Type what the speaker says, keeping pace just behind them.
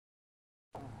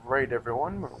Alright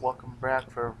everyone, welcome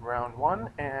back for round one,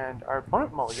 and our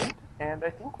opponent mulliganed, and I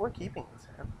think we're keeping this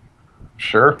hand.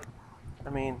 Sure, I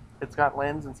mean, it's got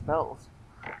lands and spells.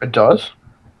 it does.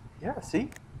 Yeah, see?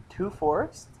 2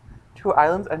 forests, 2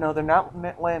 islands. I know they're not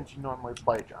lands you normally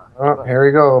play, John, Oh, but here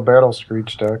we go, Battle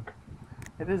Screech deck.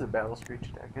 it is a Battle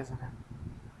Screech deck, isn't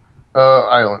it?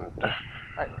 Island.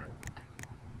 Island.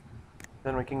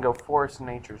 Then we can go Forest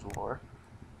Nature's Lore.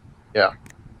 Yeah.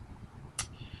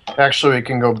 Actually, we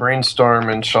can go Brainstorm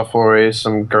and shuffle away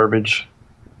some garbage.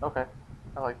 Okay,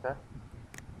 I like that.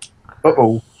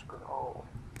 Uh-oh. Scroll.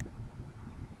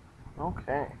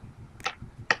 Okay.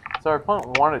 So our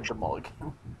opponent wanted to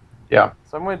mulligan. Yeah.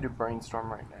 So I'm going to do Brainstorm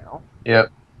right now. Yep.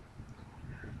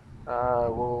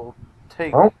 We'll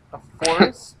take Oh. a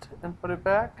forest and put it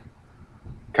back.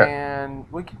 'Kay. And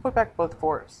we can put back both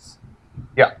forests.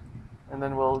 Yeah. And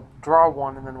then we'll draw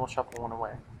one, and then we'll shuffle one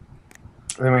away.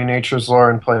 Then we Nature's Lore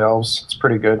and play Elves. It's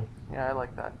pretty good. Yeah, I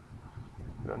like that.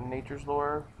 Go to Nature's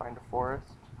Lore, find a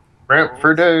forest. Ramp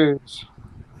for days.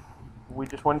 We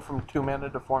just went from 2 mana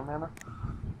to 4 mana.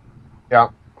 Yeah.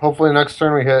 Hopefully next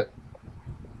turn we hit,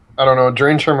 I don't know,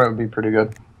 Drain Tournament would be pretty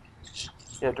good.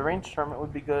 Yeah, Deranged Tournament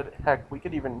would be good. Heck, we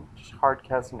could even just hard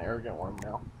cast an Arrogant Worm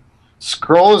now.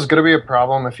 Scroll is going to be a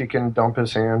problem if he can dump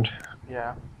his hand.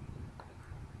 Yeah.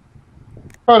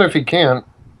 But if he can't,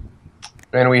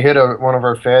 and we hit one of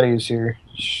our fatties here,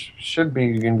 should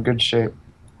be in good shape.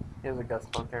 He has a Gust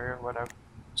Spell Carrier, whatever.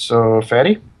 So,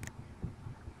 fatty?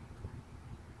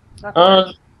 Not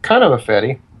quite. Kind of a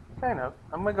fatty. Kind of.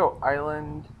 I'm gonna go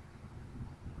Island.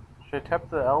 Should I tap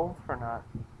the Elf or not?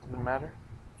 Doesn't matter.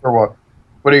 Or what?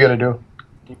 What are you going to do?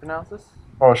 Deep Analysis?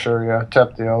 Oh, sure, yeah.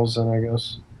 Tap the Elves in, I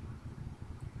guess.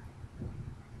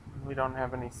 We don't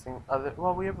have any other.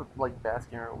 Well, we have like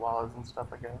Basking Root Wallas and stuff,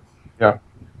 I guess. Yeah.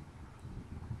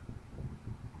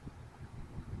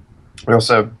 We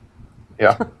also have,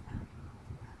 yeah.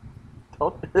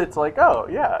 It's like, oh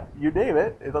yeah, you name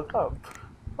it, it'll come.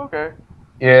 Okay.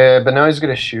 Yeah, but now he's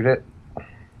going to shoot it.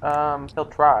 He'll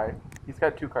try. He's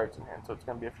got 2 cards in hand, so it's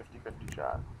gonna be a 50-50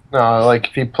 shot. No, like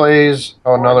if he plays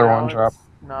another one drop.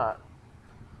 Not.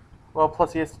 Well,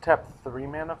 plus he has to tap 3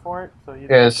 mana for it, so he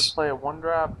Yes. has to play a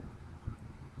 1-drop.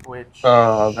 Which.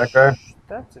 That guy.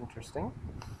 That's interesting.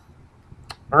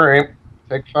 All right,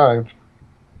 take 5.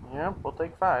 Yeah, we'll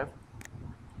take 5.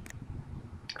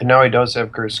 And now he does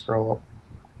have Curse Scroll.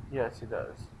 Yes, he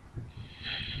does.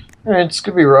 All right, it's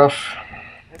gonna be rough.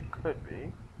 It could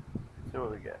be. See what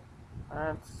we get.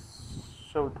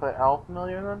 So we play Owl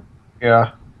Familiar then?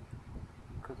 Yeah.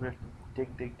 Because we have to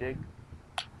dig.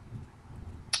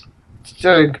 Let's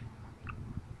dig.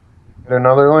 Get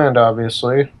another land,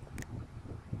 obviously.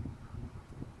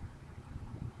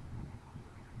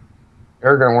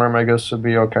 Arrogant Worm, I guess, would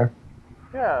be okay.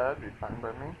 Yeah, that'd be fine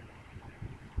by me.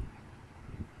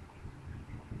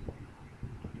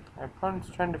 My opponent's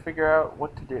trying to figure out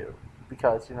what to do.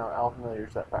 Because, Owl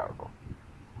Familiar's that powerful.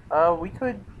 We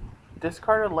could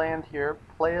discard a land here,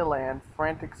 play a land,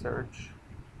 Frantic Search.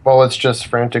 Well, let's just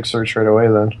Frantic Search right away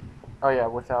then. Oh yeah,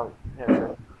 without... Yeah,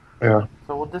 sure. Yeah.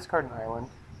 So we'll discard an island.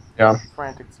 Yeah.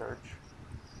 Frantic Search.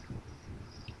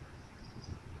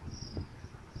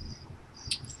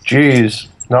 Jeez,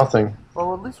 nothing.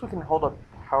 Well, at least we can hold up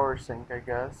Power Sink, I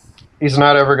guess. He's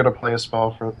not ever gonna play a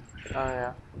spell for... Oh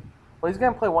yeah. Well, he's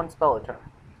gonna play 1 spell a turn.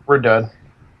 We're dead.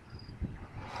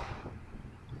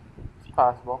 It's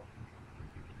possible.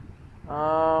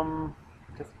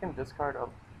 Guess we can discard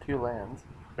 2 lands.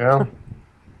 Yeah.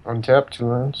 Untap 2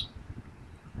 lands.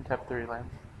 And tap 3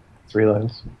 lands. 3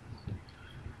 lands.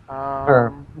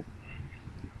 Sure.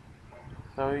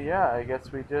 So yeah, I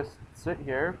guess we just sit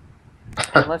here.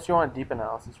 Unless you want Deep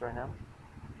Analysis right now.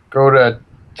 Go to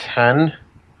 10.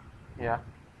 Yeah.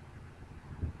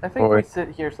 I think we sit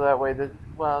here so that way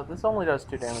well, this only does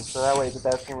 2 damage, so that way the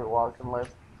Basking Root Wall can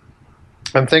live.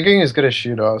 I'm thinking he's gonna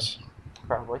shoot us.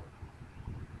 Probably.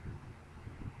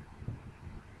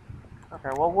 Okay,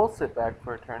 well, we'll sit back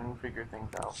for a turn and figure things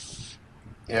out.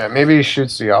 Yeah, maybe he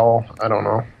shoots the owl. I don't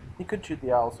know. He could shoot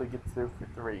the owl so he gets through for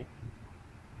 3.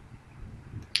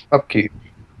 Upkeep.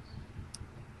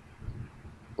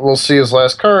 We'll see his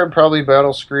last card, probably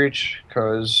Battle Screech,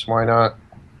 because why not?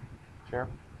 Sure.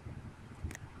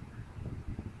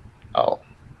 Oh.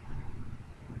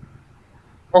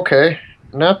 Okay,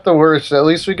 not the worst. At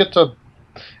least we get to...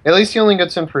 At least he only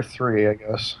gets in for 3, I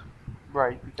guess.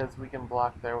 Right, because we can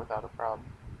block there without a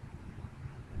problem.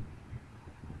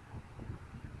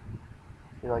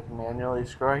 He like manually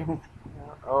scrolling.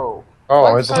 Oh.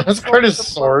 Oh, his last card is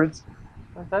Swords.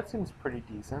 That seems pretty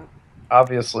decent.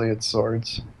 Obviously, it's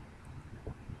Swords.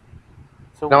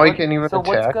 So now he can't even attack.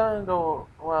 What's gonna go?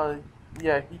 Well,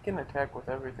 Yeah, he can attack with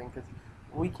everything because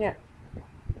we can't.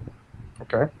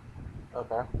 Okay.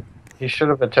 Okay. He should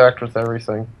have attacked with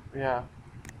everything. Yeah,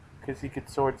 because he could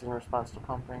swords in response to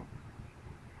pumping.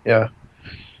 Yeah.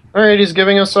 Alright, he's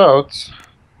giving us outs.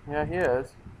 Yeah, he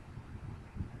is.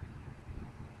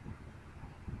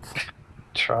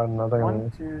 Try another One,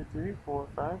 one. 2, 3, 4,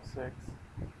 5, 6,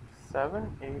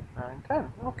 7, 8, 9,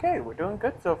 10. Okay, we're doing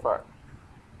good so far.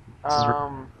 This is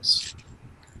Um, ridiculous.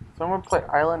 so I'm gonna play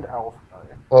Island Elf.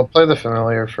 Well, play the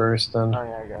familiar first, then. Oh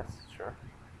yeah, I guess sure.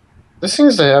 This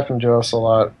seems to happen to us a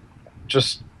lot.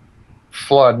 Just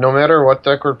flood, no matter what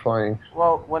deck we're playing.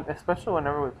 Well, especially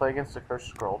whenever we play against a cursed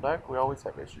scroll deck, we always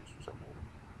have issues for some reason.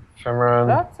 Femron,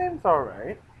 That seems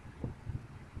alright.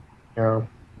 yeah.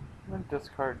 I'm gonna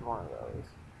discard one of those.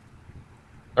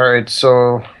 Alright,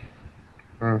 so.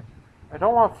 I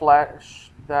don't want to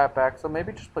flash that back, so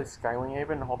maybe just play Skywing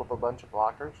Haven and hold up a bunch of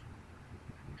blockers.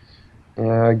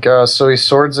 Yeah, I guess. So he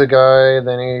swords a guy,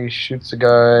 then he shoots a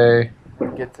guy.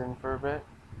 And gets in for a bit.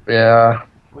 Yeah,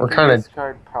 We we're can kind of.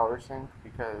 discard Power Sync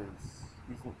because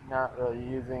he's not really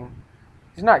using.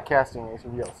 He's not casting any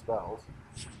real spells.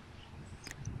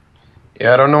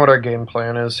 Yeah, I don't know what our game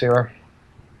plan is here.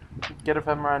 Get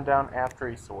Ephemeron down after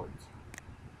he swords.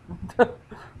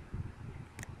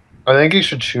 I think he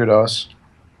should shoot us.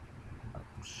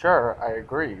 Sure, I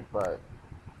agree, but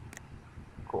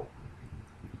cool.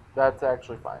 That's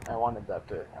actually fine. I wanted that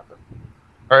to happen.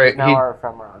 Alright, Now our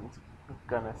Ephemeron's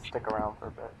gonna stick around for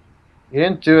a bit. he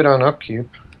didn't do it on upkeep.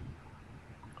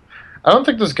 I don't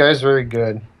think this guy's very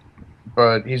good,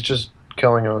 but he's just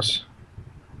killing us.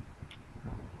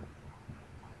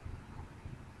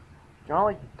 Do you want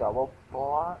like double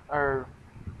block or?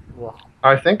 Ugh.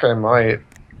 I think I might.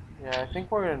 Yeah, I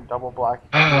think we're gonna double block.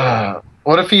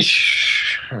 What if he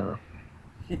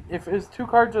If his two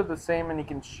cards are the same and he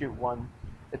can shoot one,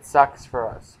 it sucks for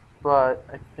us. But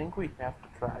I think we have to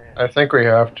try it. I think we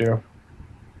have to.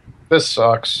 This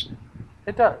sucks.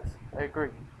 It does. I agree.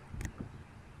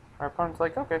 Our opponent's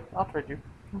like, okay, I'll trade you.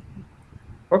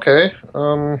 Okay,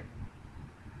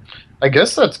 I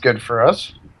guess that's good for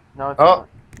us. No, it's Oh, not.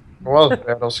 well,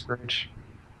 Battle Screech.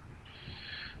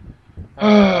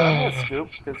 I'm gonna scoop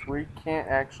because we can't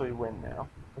actually win now.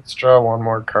 Let's draw one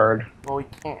more card. Well, we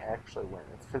can't actually win.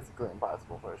 It's physically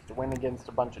impossible for us to win against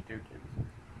a bunch of 2/2s.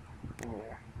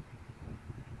 Yeah.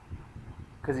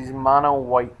 Because he's mono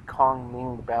white Kong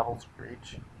Ming Battle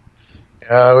Screech.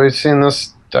 Yeah, we've seen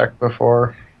this deck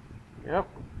before. Yep.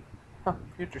 Huh,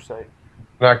 Future Sight.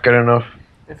 Not good enough.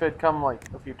 If it had come like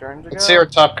a few turns ago. Let's see our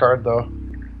top card though.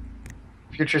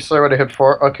 Future Sight would have hit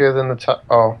 4. Okay, then the top.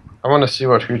 Oh, I want to see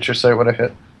what Future Sight would have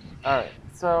hit. Alright,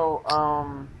 so,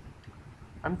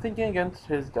 I'm thinking against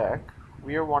his deck,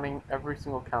 we are wanting every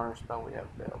single counter spell we have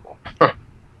available.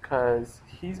 Because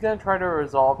he's going to try to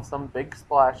resolve some big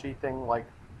splashy thing like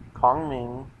Kong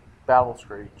Ming, Battle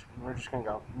Screech, and we're just going to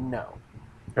go, no.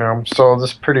 So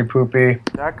this is pretty poopy.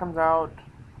 That comes out,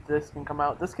 this can come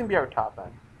out, this can be our top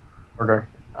end. Okay.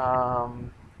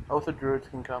 Oath of Druids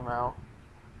can come out.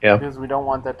 Yeah. Because we don't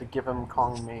want that to give him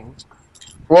Kong Ming.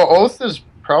 Well, Oath is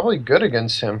probably good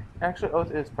against him. Actually,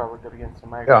 Oath is probably good against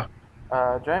him. I agree.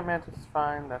 Yeah. Giant Mantis is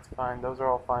fine. That's fine. Those are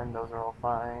all fine. Those are all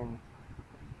fine.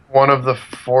 One of the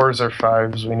 4s or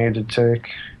 5s we need to take.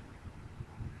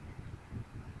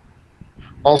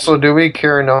 Also, do we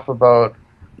care enough about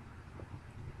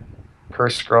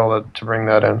Curse Scroll to bring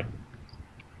that in?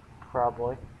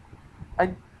 Probably.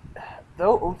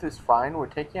 Though Oath is fine, we're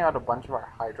taking out a bunch of our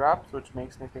high drops, which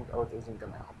makes me think Oath isn't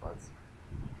going to help us.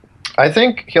 I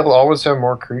think he'll always have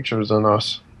more creatures than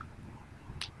us.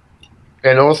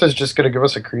 And Oath is just going to give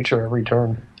us a creature every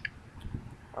turn.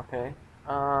 Okay.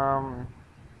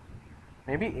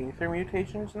 Maybe Aether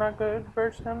Mutation's not good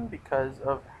versus him because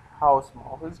of how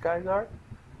small his guys are.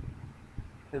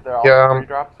 They're all 3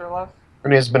 drops or less.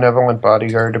 And he has Benevolent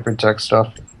Bodyguard to protect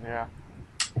stuff. Yeah.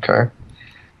 Okay.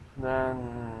 Then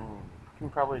you can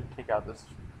probably take out this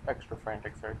extra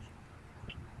Frantic Search.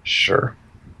 Sure.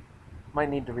 Might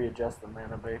need to readjust the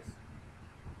mana base.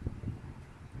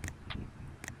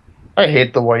 I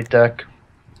hate the white deck.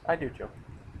 I do too.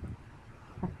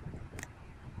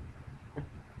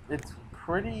 It's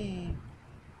pretty...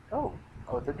 Oh,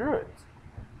 the Druids.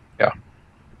 Yeah.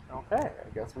 Okay, I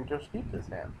guess we just keep this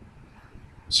hand.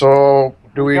 So,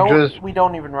 we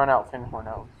don't even run out Finhorn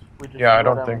Elves. We just I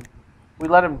don't think... We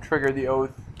let him trigger the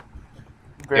Oath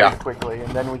very quickly,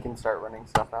 and then we can start running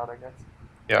stuff out, I guess.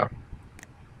 Yeah.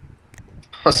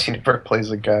 Unless he never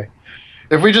plays a guy.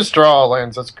 If we just draw all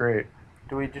lands, that's great.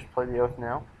 Do we just play the Oath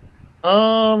now?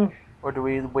 Or do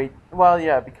we wait? Well,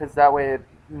 yeah, because that way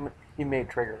he may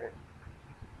trigger it.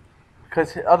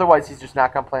 Because otherwise he's just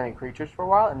not going to play any creatures for a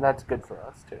while, and that's good for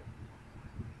us, too.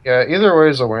 Yeah, either way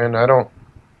is a win. I don't...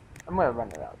 I'm going to run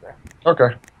it out there.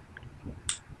 Okay.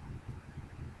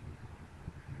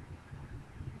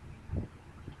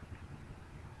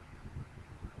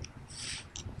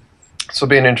 This will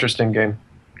be an interesting game.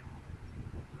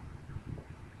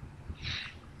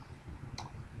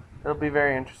 It'll be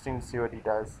very interesting to see what he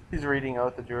does. He's reading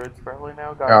Oath of Druids probably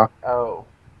now. Yeah. Oh.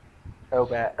 Oh,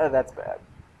 bad. Oh, that's bad.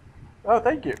 Oh,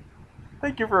 thank you.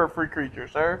 Thank you for a free creature,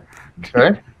 sir.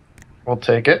 Okay. We'll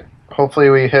take it. Hopefully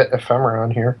we hit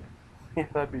Ephemeron here. Yeah,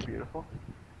 that'd be beautiful.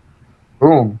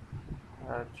 Boom.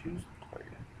 Choose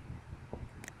target.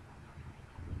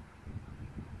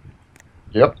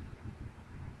 Yep.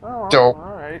 Oh, well, Dope.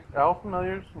 alright. Elf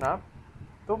Familiar's not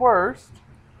the worst.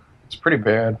 It's pretty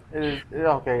bad. It is.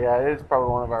 Okay, yeah, it is probably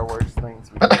one of our worst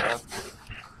things we could have.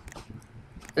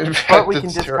 In But fact, we can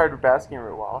it's discard with Basking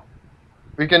Root Wall.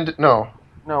 we can... No.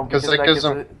 No, because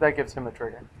that gives him a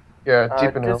trigger. Yeah,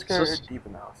 deep Discard analysis. Deep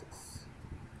Analysis.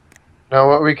 Now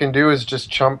what we can do is just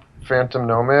chump Phantom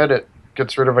Nomad. It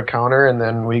gets rid of a counter, and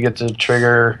then we get to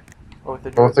trigger Oath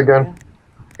of both Druids again.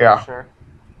 Yeah. Sure.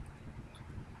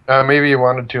 Maybe you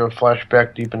wanted to have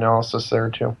flashback deep analysis there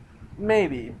too.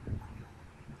 Maybe.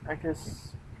 I guess.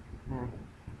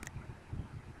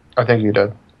 I think you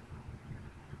did.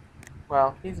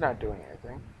 Well, he's not doing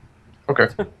anything. Okay.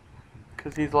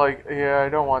 Because he's like, yeah, I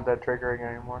don't want that triggering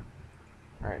anymore.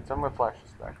 Alright, so I'm going to flash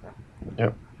this back then.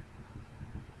 Yep.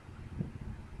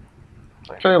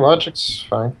 Okay, logic's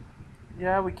fine.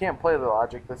 Yeah, we can't play the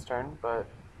logic this turn, but...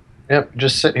 Yep,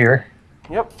 just sit here.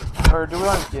 Yep. Or do we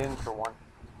want to get in for one?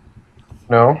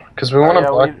 No, because we want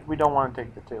to block... we don't want to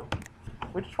take the two.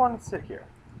 We just want to sit here.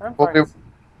 I'm well,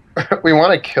 fine. we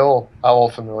want to kill Owl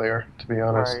Familiar, to be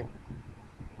honest. Right.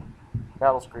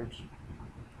 Battle Screech.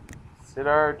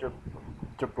 Sidar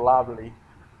Jablably.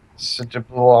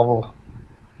 Sidar.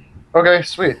 Okay,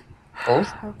 sweet.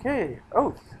 Oath? Okay,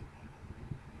 Oath.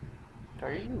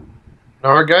 Target you. Now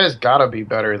our guy's gotta be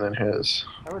better than his.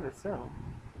 I would assume.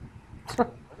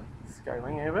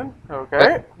 Skywing Haven.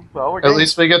 Okay. Well, we're At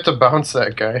least we get to bounce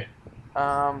that guy.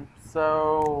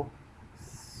 So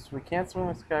we can't swing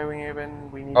with Skywing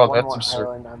Haven. We need Oh, one that's more absurd.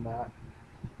 island on that.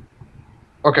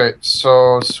 Okay,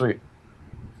 so sweet.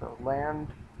 So land.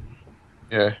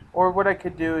 Yeah. Or what I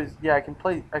could do is, yeah,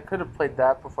 I could have played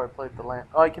that before I played the land.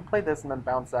 Oh, I can play this and then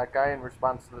bounce that guy in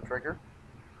response to the trigger.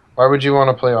 Why would you want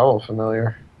to play Owl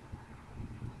Familiar?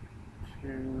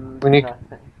 To We need...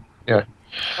 nothing. Yeah.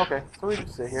 Okay, so we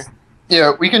just sit here.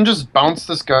 Yeah, we can just bounce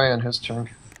this guy on his turn.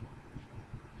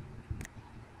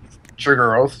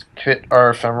 Trigger Oath, hit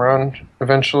our Ephemeron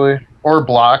eventually. Or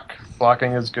block.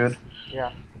 Blocking is good.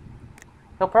 Yeah.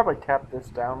 He'll probably tap this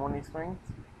down when he swings.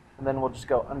 And then we'll just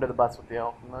go under the bus with the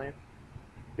Elf Familiar.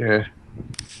 Yeah.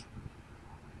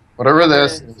 Whatever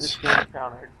this is. It's being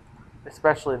countered.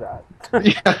 Especially that.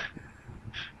 Yeah.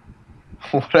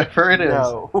 Whatever it is.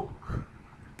 No.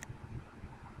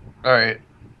 Alright.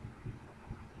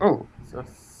 Oh. So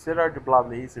Sidar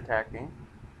Jablably, he's attacking.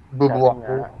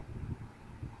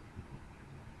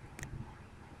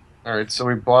 Alright, so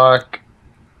we block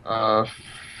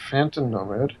Phantom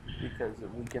Nomad. Because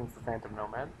it weakens the Phantom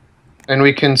Nomad. And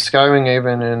we can Skywing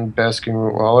Haven and Basking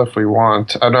Root Wall if we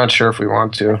want. I'm not sure if we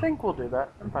want to. I think we'll do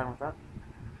that. I'm fine with that.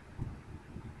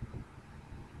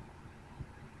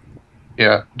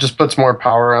 Yeah, just puts more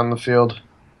power on the field.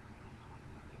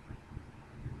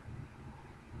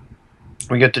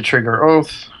 We get to trigger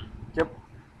Oath. Yep.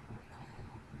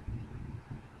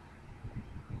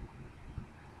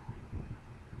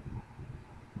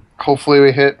 Hopefully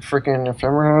we hit freaking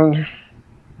Ephemeron.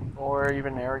 Or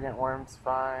even Arrogant Worm's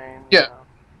fine. Yeah.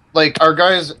 Like, our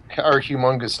guys are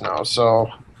humongous now, so...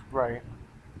 Right.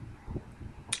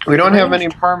 We don't have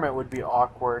any... Hermit would be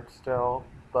awkward still,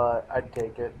 but I'd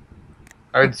take it.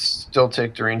 I'd still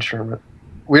take the range Hermit.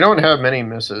 We don't have many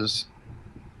misses.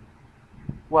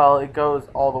 Well, it goes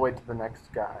all the way to the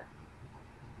next guy.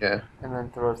 Yeah. And then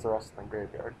throws the rest in the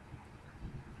graveyard.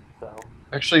 So.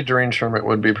 Actually, Deranged Hermit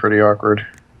would be pretty awkward.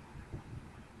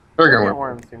 Arrogant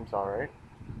Worm seems alright.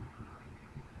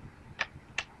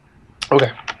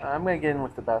 Okay. I'm gonna get in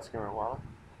with the Basking Root Wall.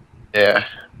 Yeah.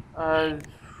 Yeah.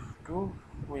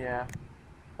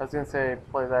 I was gonna say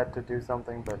play that to do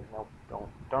something, but nope,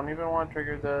 don't even want to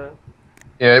trigger the...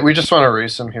 Yeah, we just want to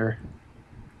race him here.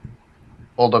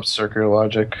 Hold up Circular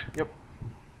Logic. Yep.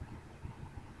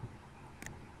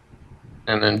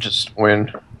 And then just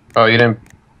win. Oh, you didn't...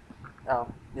 Oh,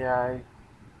 yeah,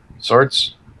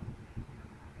 Swords?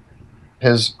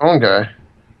 His own guy.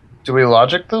 Do we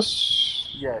logic this?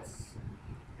 Yes.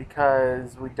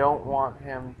 Because we don't want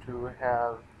him to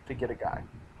have to get a guy.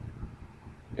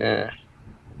 Yeah.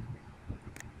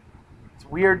 It's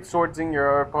weird swordsing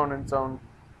your opponent's own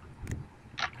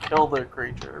kill their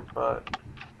creature, but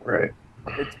Right.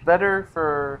 it's better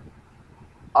for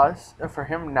us, for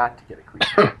him not to get a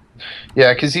creature.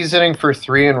 Yeah, because he's hitting for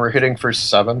 3 and we're hitting for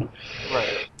 7.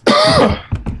 Right.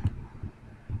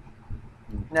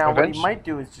 Now, what he Eventually. might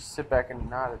do is just sit back and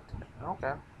not attack.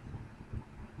 Okay.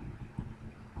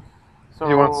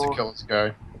 He wants to So kill this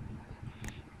guy.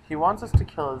 he wants us to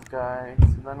kill his guy,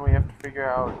 so then we have to figure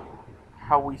out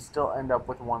how we still end up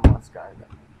with one less guy then.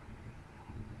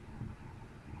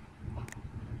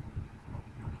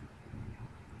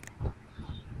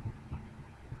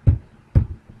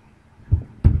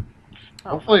 Oh,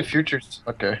 Hopefully well. Future's...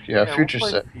 Okay, yeah, We'll Future's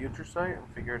play set. Future Sight and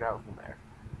figure it out from there.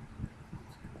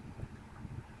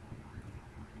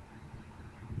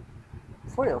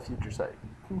 Foil Future Sight.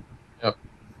 Yep.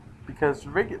 Because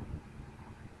Rigged.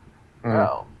 Mm.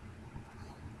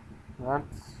 Well,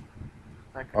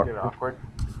 that could get Awkward.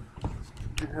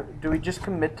 awkward. Do we just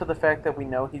commit to the fact that we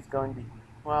know he's going to...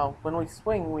 Well, when we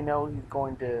swing, we know he's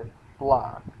going to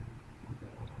block.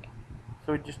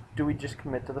 So do we just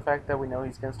commit to the fact that we know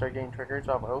he's going to start getting triggers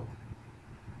off Oath?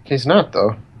 He's not,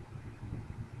 though.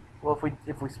 Well,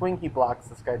 if we swing, he blocks.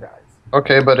 This guy dies.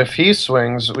 Okay, but if he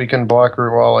swings, we can block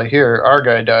Root Wall here. Our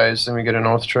guy dies, then we get an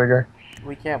Oath trigger.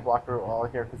 We can't block Root Wall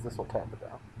here because this will tap it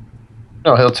down.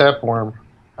 No, he'll tap Worm.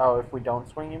 Oh, if we don't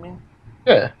swing, you mean?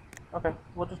 Yeah. Okay,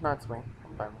 we'll just not swing.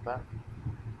 I'm fine with that.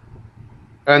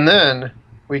 And then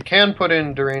we can put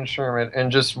in Deranged Hermit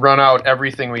and just run out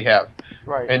everything we have.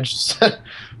 Right. And just...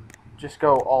 Just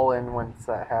go all in once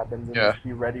that happens and Yeah. just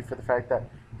be ready for the fact that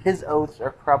his oaths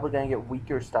are probably going to get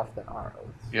weaker stuff than our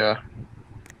oaths. Yeah.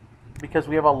 Because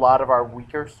we have a lot of our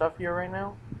weaker stuff here right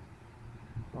now.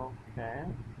 Okay.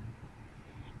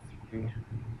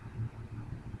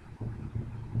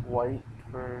 White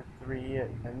for 3 at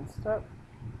end step?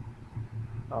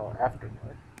 Oh, afternoon.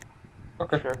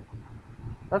 Okay. Sure.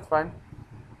 That's fine.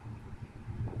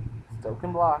 Still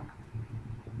can block.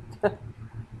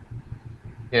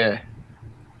 Yeah.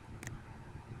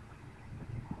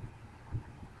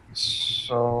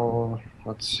 So,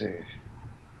 let's see.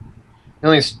 He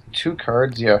only has 2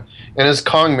 cards, yeah. And his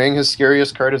Kong Ming, his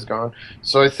scariest card, is gone.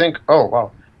 So I think... Oh,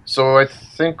 wow. So I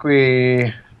think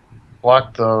we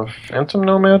blocked the Phantom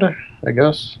Nomad, I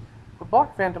guess. If we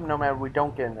block Phantom Nomad, we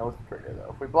don't get an Oath trigger,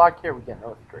 though. If we block here, we get an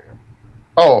Oath trigger.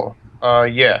 Oh,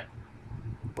 yeah.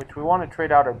 Which we want to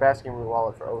trade out our Basking Root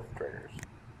Wallet for Oath triggers.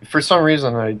 For some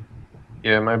reason,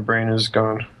 yeah, my brain is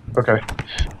gone. Okay.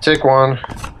 Take 1,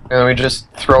 and we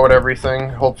just throw at everything.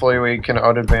 Hopefully we can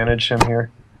out-advantage him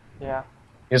here. Yeah.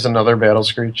 Here's another Battle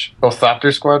Screech. Oh,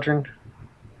 Thopter Squadron?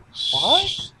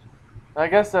 What? I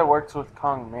guess that works with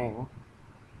Kong Ming.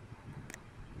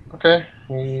 Okay.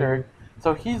 Sure.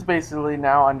 So he's basically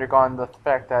now undergone the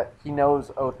fact that he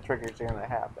knows Oath triggers are going to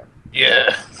happen.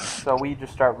 Yeah. So we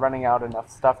just start running out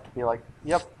enough stuff to be like,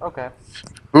 yep, okay.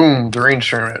 Boom, Deranged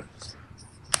Hermit.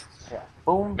 Yeah.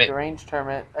 Boom, Deranged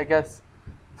Hermit. I guess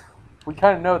we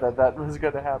kind of know that was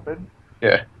going to happen.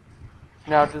 Yeah.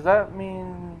 Now, does that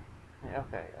mean... Yeah,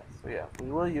 okay, yes. So yeah,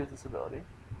 we will use this ability.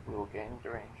 We will gain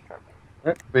Deranged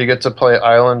Hermit. We get to play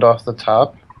Island off the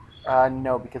top.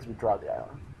 No, because we draw the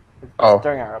island. It's Oh.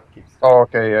 during our upkeep. Oh,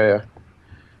 okay, yeah.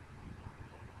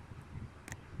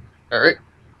 Alright.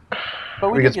 But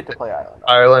we do get to play island.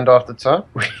 Island off the top.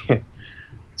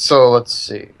 So, let's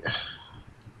see.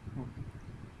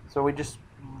 So we just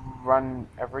run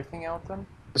everything out then?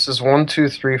 This is 1, 2,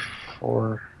 3,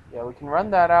 4. Yeah, we can run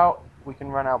that out. We can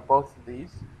run out both of these.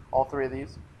 All 3 of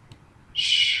these.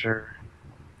 Sure.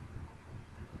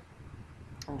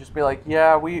 And just be like,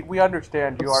 yeah, we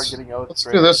understand you are getting Oath Let's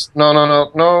triggers. do this.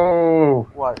 No.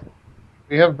 What?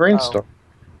 We have Brainstorm.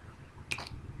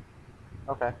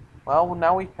 Okay. Well,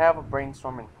 now we have a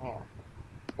Brainstorm in hand.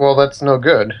 Well, that's no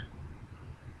good.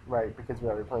 Right, because we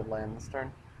already played land this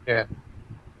turn. Yeah.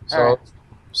 So, Alright.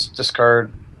 let's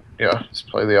discard. Yeah, let's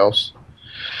play the Elves.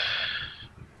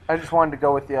 I just wanted to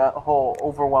go with the whole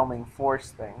overwhelming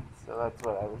force thing, so that's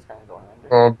what I was kind of going under.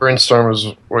 Well, Brainstorm is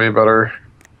way better.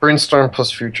 Brainstorm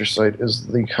plus Future Sight is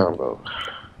the combo.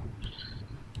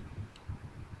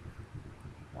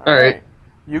 Alright.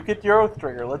 You get your Oath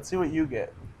trigger. Let's see what you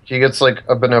get. He gets like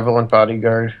a Benevolent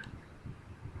Bodyguard.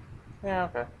 Yeah,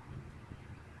 okay.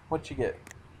 What you get?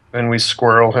 And we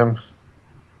squirrel him.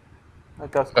 A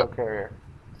Gusco Carrier.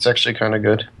 It's actually kind of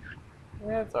good.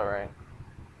 Yeah, it's alright.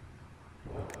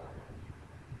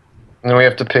 And then we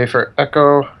have to pay for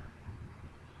Echo.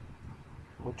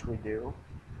 Which we do.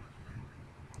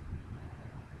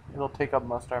 It'll take up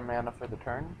most our mana for the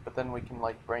turn, but then we can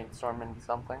like brainstorm into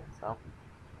something, so.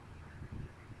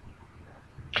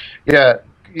 Yeah,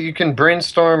 you can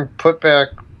brainstorm, put back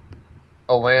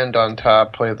a land on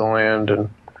top, play the land, and.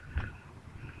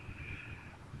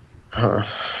 Huh.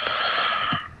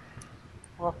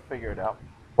 We'll have to figure it out.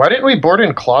 Why didn't we board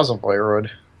in Claws of Railroad?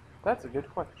 That's a good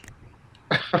question.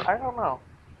 I don't know.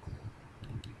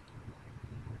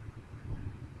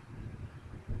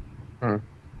 Hmm.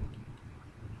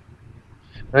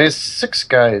 I guess 6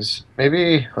 guys.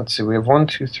 Maybe, let's see, we have 1,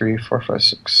 2, 3, 4, 5,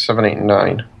 6, 7, 8,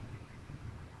 9.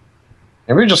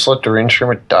 Maybe we just let the Range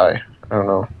Hermit die. I don't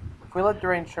know. If we let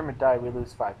Deranged Sherman die, we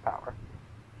lose 5 power.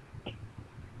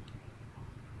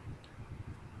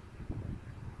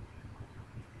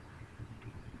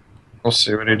 We'll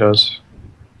see what he does.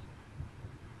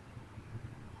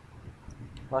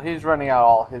 Well, he's running out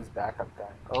all his backup guys.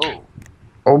 Oh.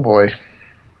 Oh boy.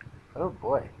 Oh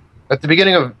boy. At the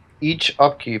beginning of each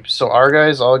upkeep, so our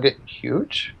guys all get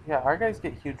huge? Yeah, our guys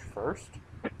get huge first.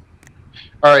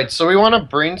 Alright, so we want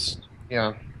to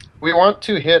yeah. We want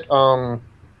to hit, the...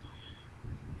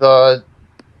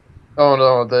 Oh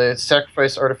no, the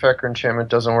sacrifice artifact or enchantment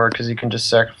doesn't work because you can just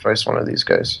sacrifice one of these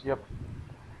guys. Yep.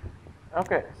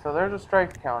 Okay, so there's a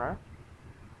strike counter.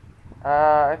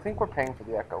 I think we're paying for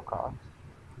the echo cost.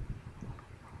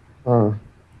 Hmm.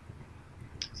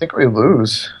 I think we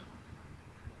lose.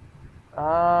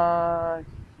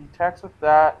 He attacks with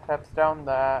that, taps down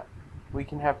that. We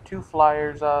can have 2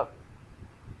 flyers up.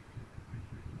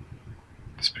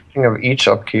 Speaking of each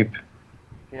upkeep.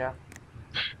 Yeah.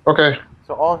 Okay.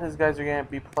 So all his guys are going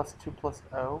to be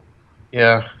 +2/+0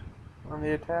 Yeah. on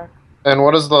the attack. And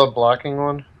what is the blocking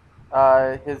one?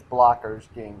 His blockers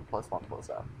gain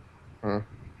 +1/+0. Hmm.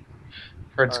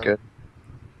 Card's good.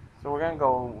 So we're going to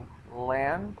go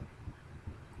land.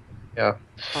 Yeah.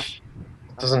 That's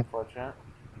Doesn't unfortunate.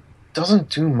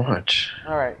 do much.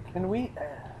 Alright, can we...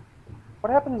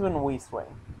 what happens when we swing?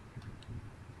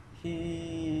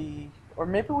 Or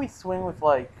maybe we swing with,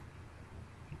 like,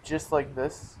 just like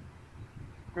this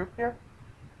group here?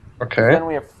 Okay. Then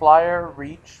we have flyer,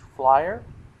 reach, flyer.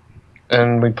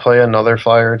 And we play another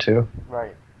flyer too.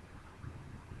 Right.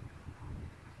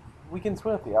 We can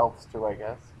swing with the elves too, I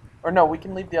guess. Or no, we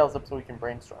can leave the elves up so we can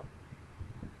brainstorm.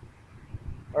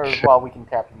 Or, well, we can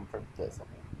tap them for this.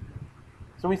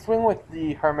 So we swing with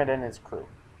the hermit and his crew.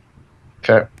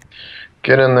 Okay.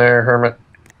 Get in there, Hermit.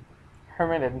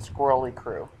 Hermit and squirrely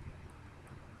crew.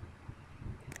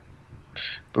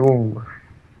 Boom.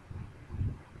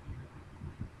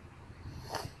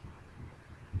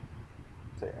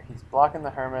 So yeah, he's blocking the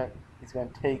hermit. He's going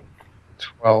to take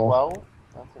 12. 12.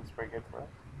 That seems pretty good for us.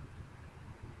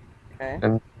 Okay.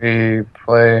 And we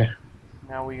play.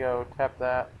 Now we go tap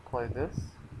that, play this.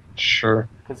 Sure.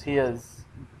 Because he's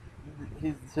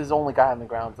his only guy on the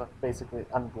ground is basically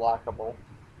unblockable.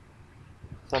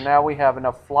 So now we have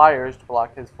enough flyers to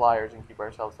block his flyers and keep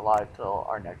ourselves alive till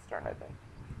our next turn, I think.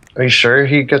 Are you sure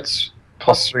he gets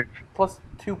 +3,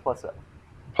 +2/+0.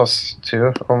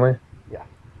 +2 only? Yeah.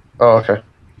 Oh, okay.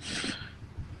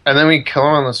 And then we kill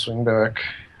him on the swing back.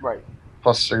 Right.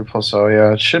 +3/+0.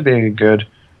 Yeah, it should be good.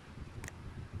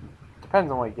 Depends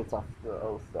on what he gets off the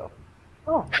oath, though.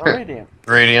 Oh, a Radiant.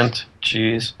 Radiant.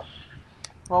 Jeez.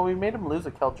 Well, we made him lose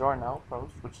a Keldror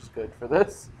Outpost, which is good for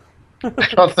this. I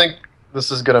don't think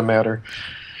this is gonna matter.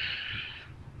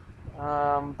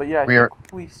 But yeah, I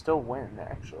think we still win,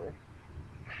 actually.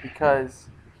 Because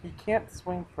he can't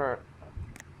swing for...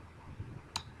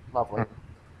 Lovely.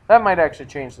 That might actually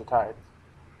change the tides.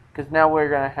 Because now we're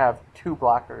going to have 2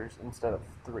 blockers instead of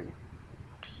 3.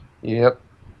 Yep.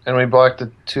 And we blocked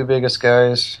the 2 biggest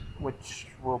guys. Which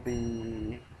will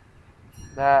be...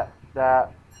 that...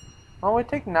 Well, we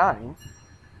take 9.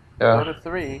 Yeah. Go to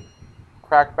 3.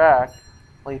 Crack back.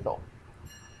 Lethal.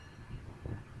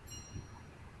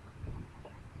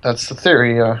 That's the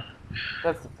theory, yeah.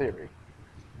 That's the theory.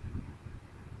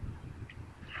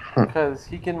 Because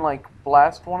he can, like,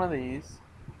 blast one of these.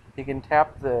 He can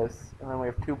tap this. And then we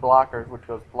have 2 blockers, which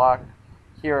goes block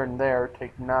here and there.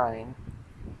 Take 9.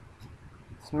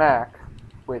 Smack.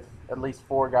 With at least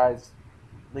 4 guys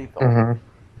lethal.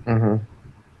 Mm-hmm. Mm-hmm.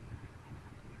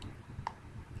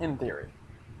 In theory.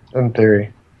 In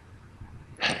theory.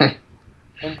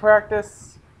 In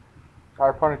practice, our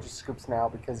opponent just scoops now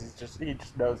because he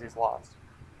just knows he's lost.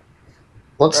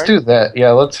 Let's do that.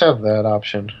 Yeah, let's have that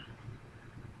option.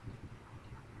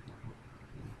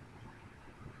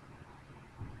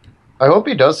 I hope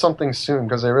he does something soon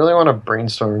because I really want to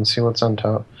brainstorm and see what's on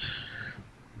top.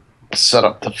 Set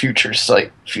up the future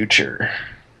site. Future.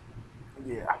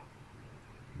 Yeah.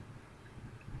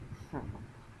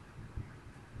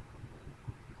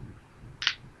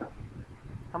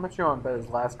 How much you want to bet his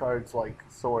last card's like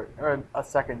sword or a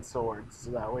second sword,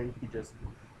 so that way he just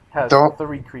Has Don't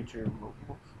 3 creature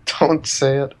removal. don't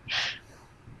say it.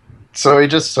 So he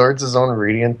just swords his own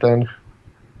Radiant then?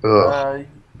 Ugh. Uh,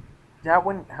 that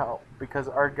wouldn't help because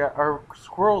our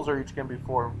squirrels are each gonna be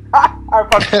 4. Ha! Our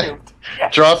bug scooped.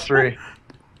 Draw Yes. 3.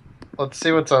 Let's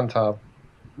see what's on top.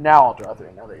 Now I'll draw 3.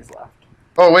 Now that he's left.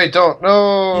 Oh wait, don't. He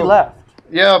No. left.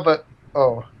 Yeah, but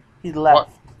oh. He What?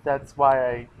 left. That's why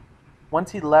I.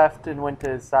 Once he left and went to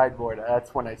his sideboard,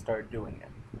 that's when I started doing it.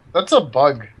 That's a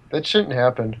bug. That shouldn't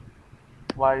happen.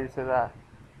 Why do you say that?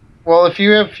 Well, if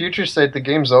you have future sight, the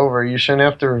game's over. You shouldn't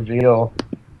have to reveal.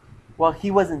 Well,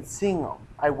 he wasn't seeing them.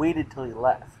 I waited till he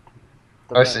left.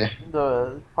 I see.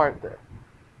 The part there.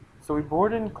 So we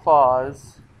board in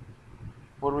claws.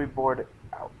 What do we board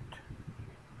out?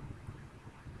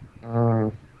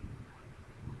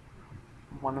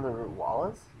 One of the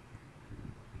Ruwalas?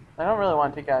 I don't really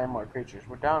want to take out any more creatures.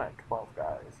 We're down at 12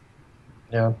 guys.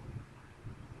 Yeah.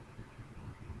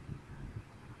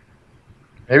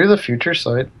 Maybe the future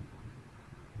sight.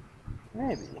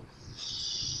 Maybe.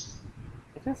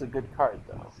 It is a good card,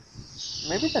 though.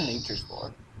 Maybe the Nature's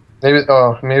Lore. Maybe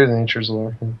the Nature's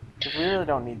Lore. Because we really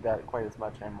don't need that quite as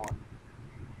much anymore.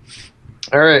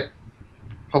 Alright.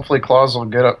 Hopefully claws will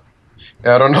get up.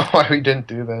 Yeah, I don't know why we didn't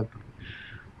do that.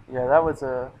 Yeah, that was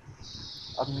a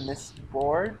missed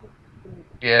board.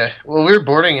 Yeah. Well, we were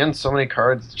boarding in so many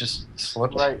cards, it just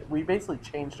slipped. Right, we basically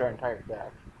changed our entire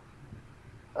deck.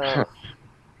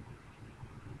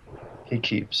 He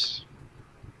keeps.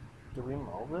 Do we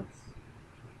mull this?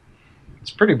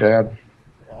 It's pretty bad.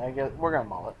 Yeah, I guess we're gonna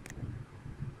mull it.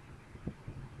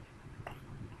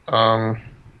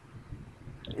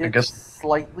 I guess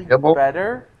slightly playable?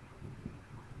 better.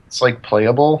 It's like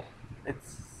playable.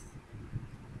 It's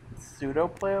pseudo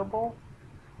playable.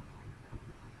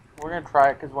 We're gonna try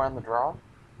it because we're on the draw.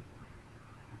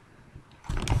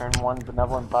 Turn 1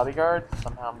 Benevolent Bodyguard.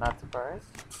 Somehow I'm not surprised.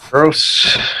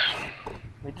 Gross.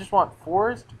 We just want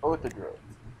Forest Oath of Druids.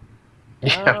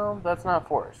 Yeah. Well, that's not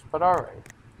Forest, but alright.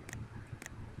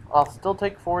 I'll still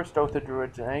take Forest Oath of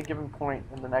Druids at any given point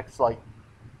in the next,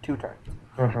 2 turns.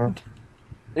 Mm-hmm.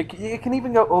 It can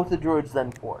even go Oath of Druids,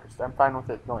 then Forest. I'm fine with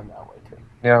it going that way, too.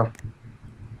 Yeah.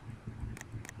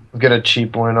 We'll get a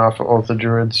cheap win off of Oath of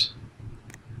Druids.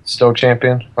 Still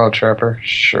champion? Oh, Trapper.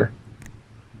 Sure.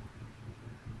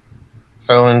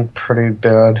 Island, pretty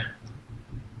bad.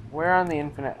 We're on the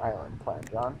Infinite Island plan,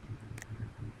 John.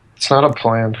 It's not a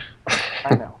plan.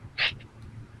 I know.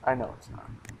 I know it's not.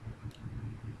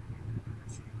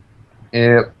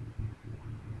 Yep.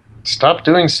 Stop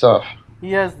doing stuff.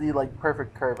 He has the,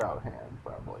 perfect curve-out hand,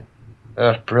 probably.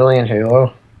 Brilliant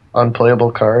Halo.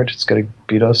 Unplayable card. It's gonna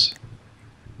beat us.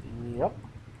 Yep.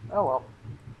 Oh, well.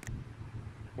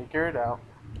 Figure it out.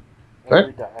 Okay.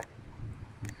 Every deck.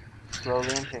 Slowly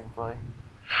and painfully.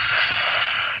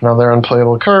 Another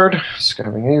unplayable card.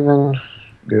 Scabbing Haven.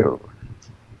 Go.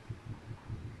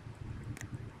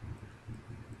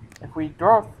 If we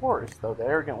draw a Forest, though, the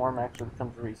Arrogant Worm actually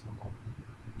becomes reasonable.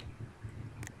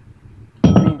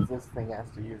 It means this thing has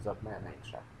to use up mana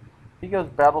each time. If he goes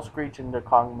Battle Screech into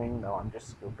Kong Ming, though, I'm just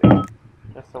scooping.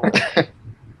 Just a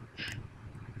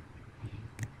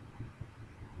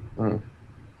little.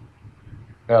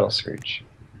 Battle Screech.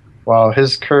 Wow,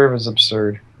 his curve is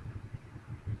absurd.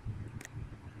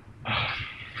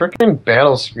 Freaking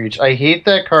Battle Screech. I hate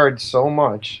that card so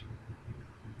much.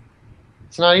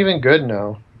 It's not even good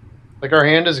now. Our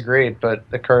hand is great, but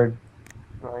the card...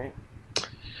 Right.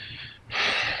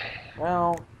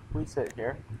 Well, we sit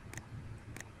here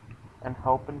and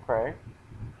hope and pray,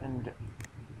 and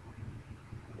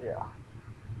yeah.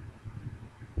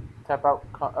 Tap out,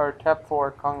 tap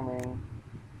 4, Kong Ming,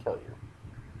 kill you.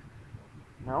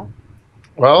 No?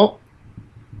 Well,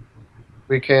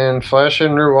 we can flash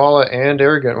in Ruwala and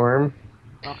Arrogant Worm.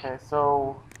 Okay,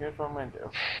 so here's what I'm gonna do.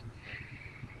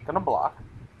 Gonna block,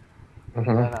 Mm-hmm.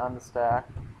 and on the stack,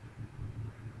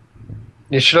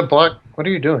 You should have blocked... What are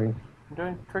you doing? I'm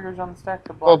doing triggers on the stack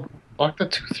to block. Well, block the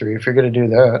 2/3 if you're going to do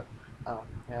that. Oh,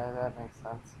 yeah, that makes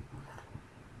sense.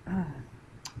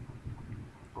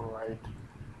 Right.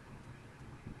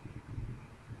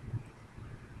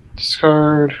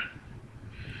 Discard.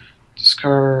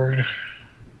 Discard.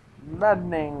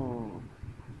 Maddening.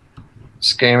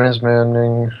 This game is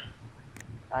maddening.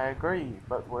 I agree,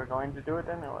 but we're going to do it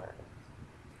anyway.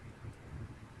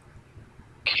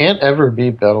 Can't ever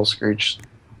beat Battle Screech.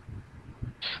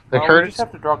 The We card just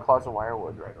have to draw Claws of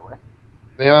Wirewood right away.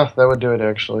 Yeah, that would do it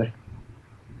actually.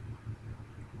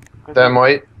 That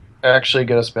might actually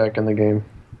get us back in the game.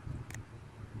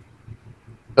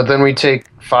 But then we take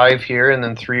 5 here and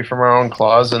then 3 from our own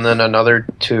claws and then another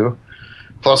 2.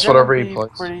 Plus whatever he plays.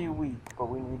 Pretty weak, but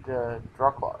we need to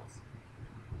draw Claws.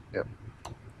 Yep.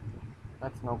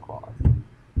 That's no clause.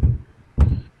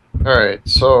 Alright,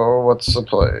 so what's the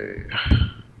play?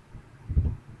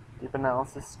 Deep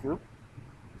analysis scoop.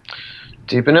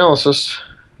 Deep analysis.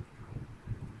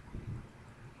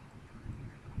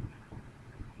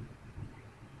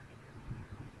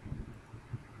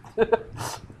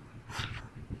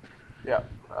 Yeah,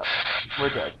 we're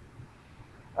dead.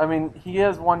 I mean, he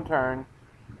has one turn,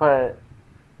 but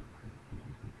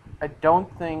I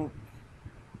don't think.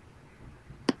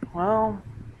 Well,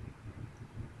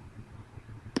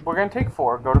 we're gonna take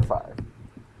 4, go to 5.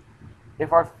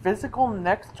 If our physical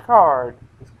next card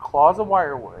is Claws of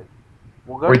Wirewood,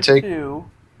 we'll go We to take 2.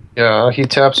 Yeah, he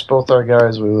taps both our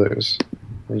guys, we lose.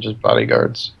 We just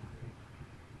bodyguards.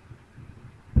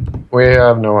 We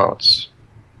have no outs.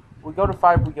 We go to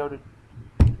 5, we go to.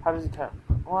 How does he tap?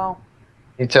 Well,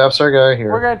 He taps our guy we're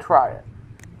here. gonna try it.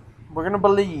 We're gonna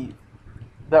believe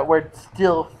that we're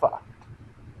still fucked.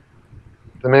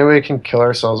 Then maybe we can kill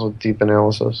ourselves with deep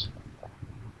analysis.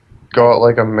 Go out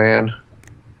like a man.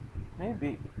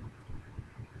 Maybe.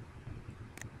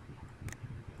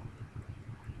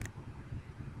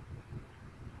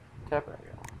 Tap it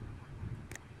again.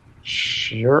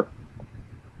 Sure.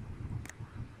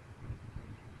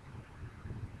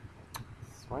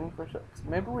 Swing for 6.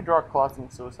 Maybe we draw Claws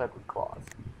and Suicide with Claws.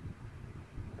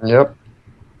 Yep.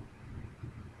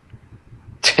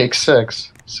 Take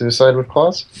 6. Suicide with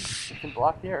claws? We can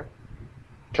block here.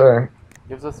 Okay.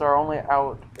 Gives us our only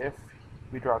out if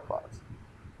we draw Claws.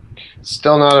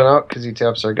 Still not an out because he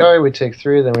taps our guy. We take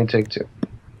 3, then we take 2.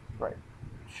 Right.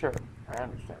 Sure. I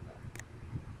understand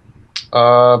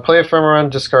that. Play Ephemeron,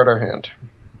 discard our hand.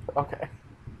 Okay.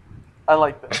 I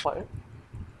like that play.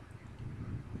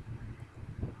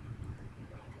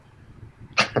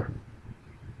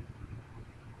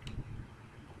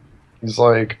 He's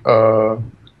like,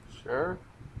 Sure.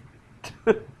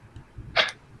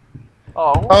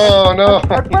 Oh. Oh, no.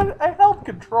 I held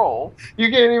control.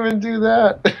 You can't even do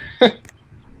that.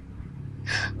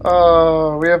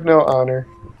 Oh, we have no honor.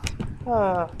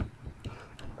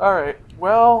 Alright,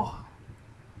 well.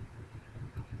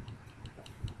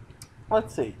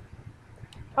 Let's see.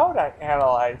 How would I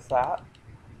analyze that?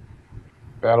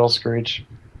 Battle Screech.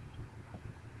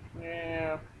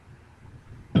 Yeah.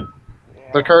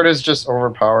 The card is just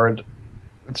overpowered.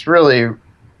 It's really You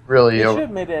should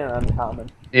have made it an uncommon.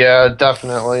 Yeah,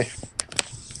 definitely.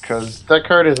 Because that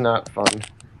card is not fun.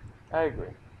 I agree.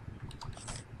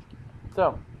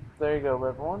 So, there you go,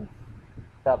 everyone.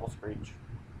 Battle Screech.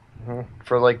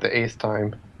 For like the 8th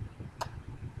time.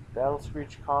 Battle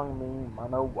Screech Kong Ming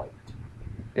Mono White.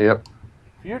 Yep.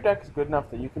 If your deck is good enough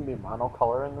that you can be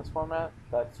monocolor in this format,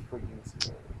 that's freaking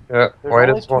scary. Yeah. There's White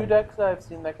only is 2 decks that I've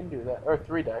seen that can do that, or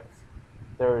 3 decks.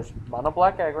 There's Mono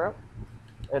Black Aggro,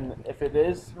 and if it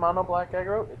is Mono Black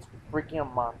Aggro, it's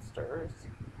freaking monsters.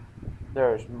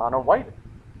 There's Mono White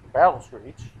Battle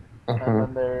Screech, and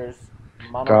then there's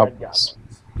Mono Red Goblins.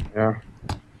 Goblins. Yeah.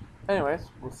 Anyways,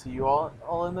 we'll see you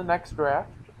all in the next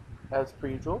draft. As per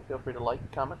usual, feel free to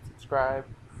like, comment, subscribe,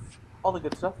 all the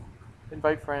good stuff.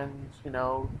 Invite friends,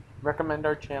 recommend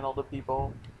our channel to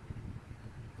people.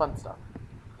 Fun stuff.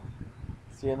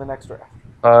 See you in the next draft.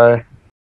 Bye.